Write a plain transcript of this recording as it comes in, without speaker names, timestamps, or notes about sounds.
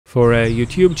For a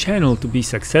YouTube channel to be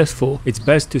successful, it's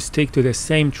best to stick to the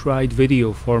same tried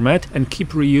video format and keep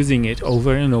reusing it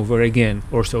over and over again,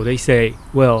 or so they say.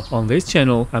 Well, on this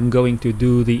channel, I'm going to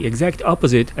do the exact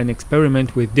opposite and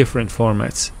experiment with different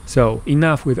formats. So,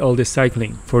 enough with all the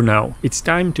cycling for now. It's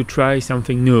time to try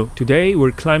something new. Today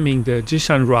we're climbing the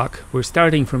Zhishan Rock. We're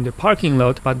starting from the parking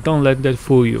lot, but don't let that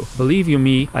fool you. Believe you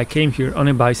me, I came here on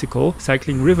a bicycle,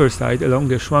 cycling riverside along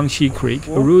the Shuangxi Creek,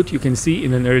 a route you can see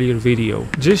in an earlier video.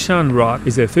 Zhishan Rock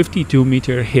is a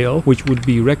 52-meter hill, which would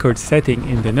be record-setting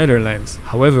in the Netherlands.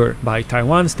 However, by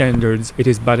Taiwan standards, it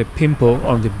is but a pimple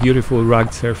on the beautiful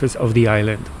rugged surface of the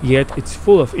island. Yet it's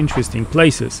full of interesting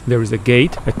places. There is a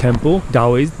gate, a temple,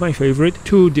 Taoist my favorite,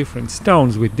 2 different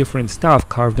stones with different stuff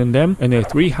carved on them, and a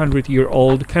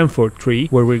 300-year-old camphor tree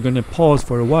where we're gonna pause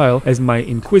for a while as my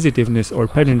inquisitiveness or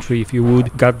pedantry, if you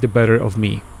would, got the better of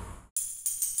me.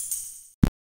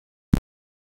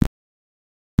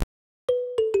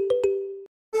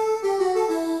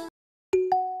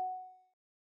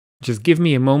 Just give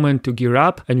me a moment to gear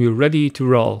up and we're ready to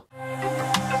roll.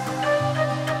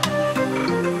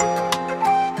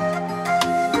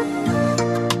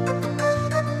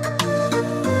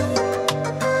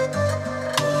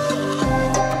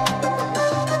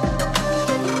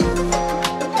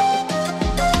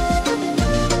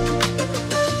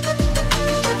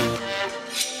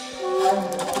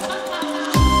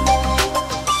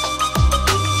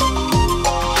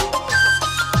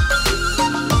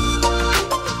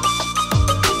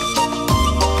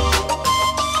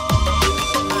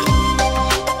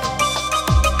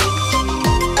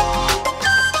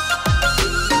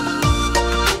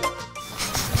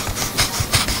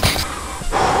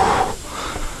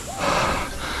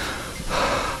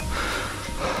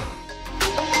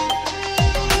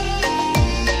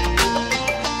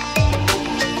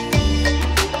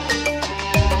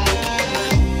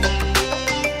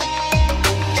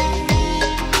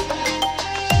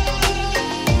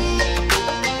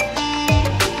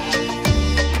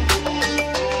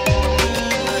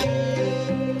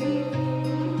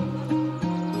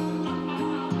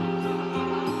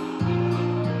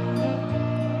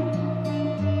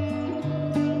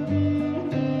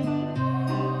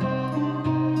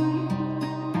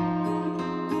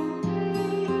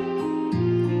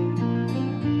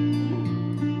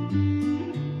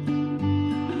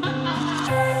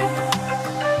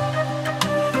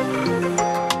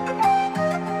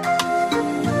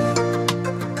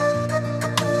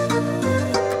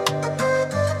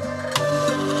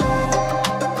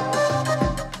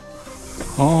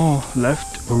 Oh,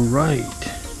 left or right?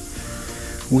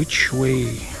 Which way?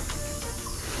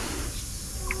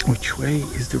 Which way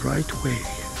is the right way?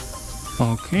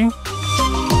 Okay.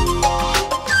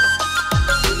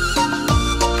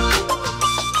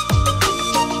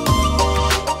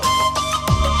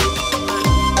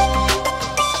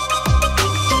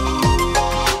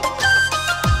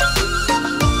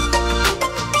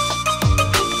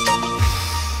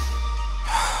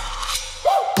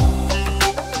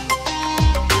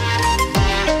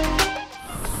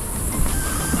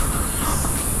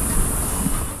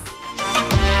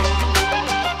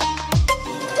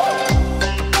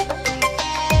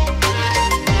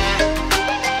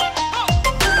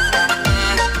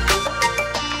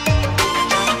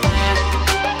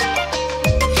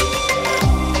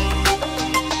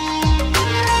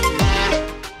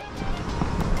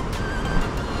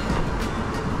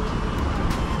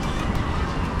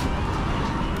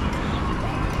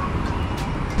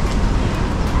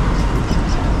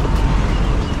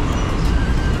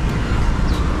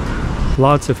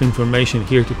 Lots of information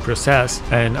here to process,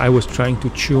 and I was trying to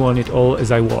chew on it all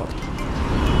as I walked.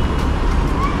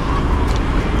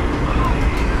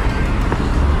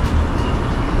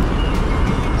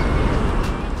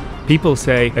 People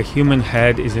say a human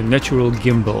head is a natural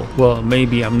gimbal. Well,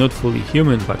 maybe I'm not fully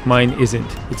human, but mine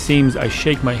isn't. It seems I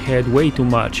shake my head way too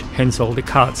much, hence all the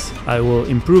cuts. I will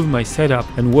improve my setup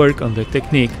and work on the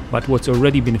technique, but what's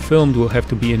already been filmed will have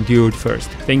to be endured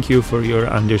first. Thank you for your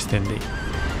understanding.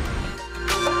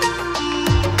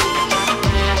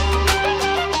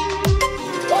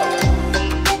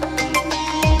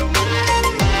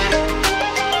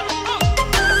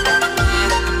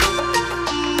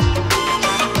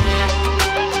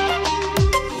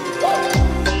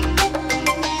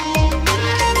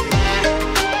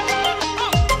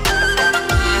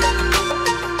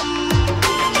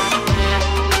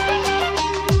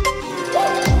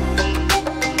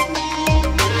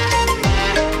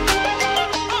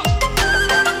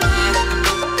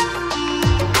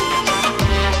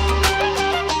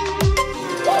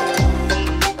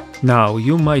 Now,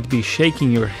 you might be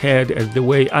shaking your head at the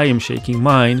way I am shaking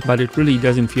mine, but it really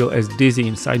doesn't feel as dizzy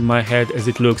inside my head as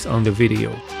it looks on the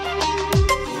video.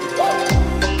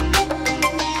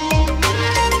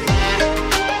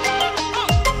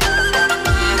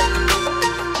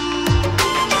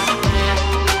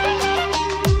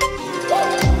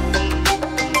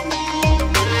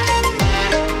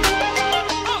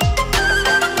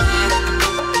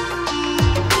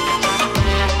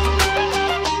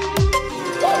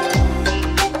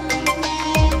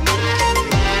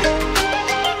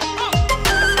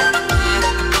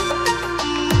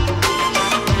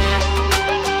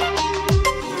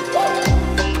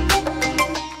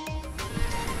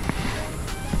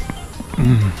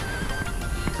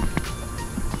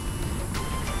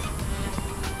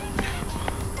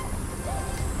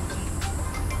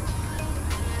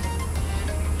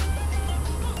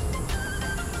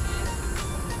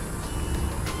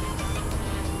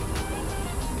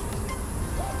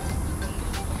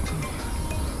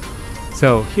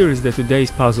 So, here is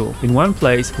today's puzzle. In one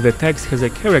place, the text has a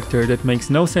character that makes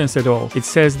no sense at all. It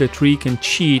says the tree can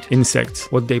cheat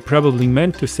insects. What they probably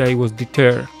meant to say was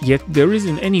deter. Yet there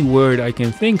isn't any word I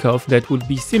can think of that would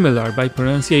be similar by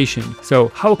pronunciation. So,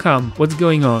 how come? What's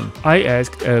going on? I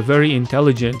asked a very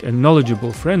intelligent and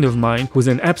knowledgeable friend of mine who's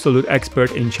an absolute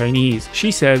expert in Chinese.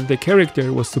 She said the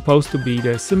character was supposed to be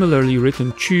the similarly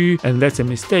written chu, and that's a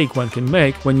mistake one can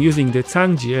make when using the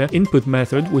Cangjie input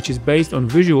method, which is based on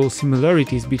visual similarities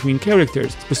between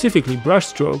characters, specifically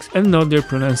brushstrokes, and not their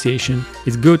pronunciation.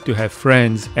 It's good to have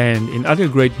friends, and in other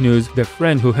great news, the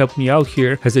friend who helped me out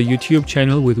here has a YouTube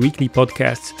channel with weekly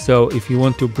podcasts, so if you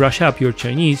want to brush up your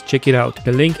Chinese, check it out.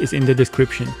 The link is in the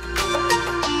description.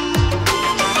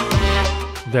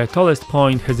 The tallest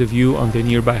point has a view on the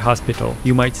nearby hospital.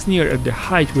 You might sneer at the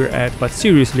height we're at, but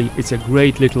seriously, it's a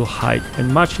great little hike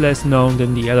and much less known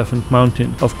than the Elephant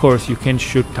Mountain. Of course, you can't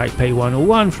shoot Taipei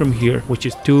 101 from here, which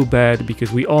is too bad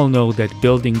because we all know that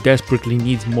building desperately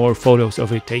needs more photos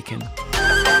of it taken.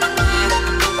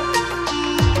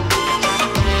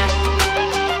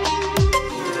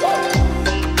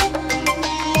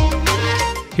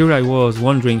 Here I was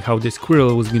wondering how the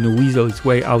squirrel was gonna weasel its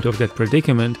way out of that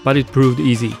predicament, but it proved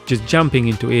easy. Just jumping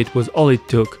into it was all it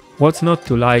took. What's not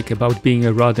to like about being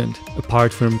a rodent,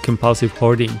 apart from compulsive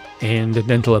hoarding and the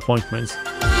dental appointments?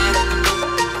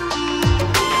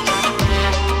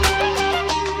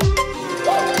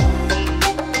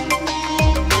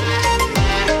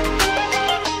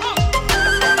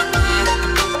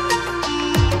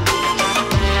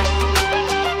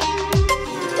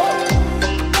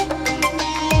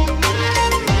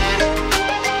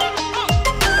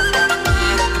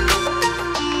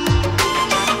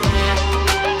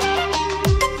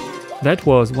 That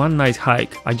was one nice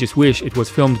hike. I just wish it was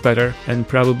filmed better, and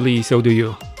probably so do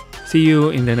you. See you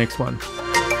in the next one.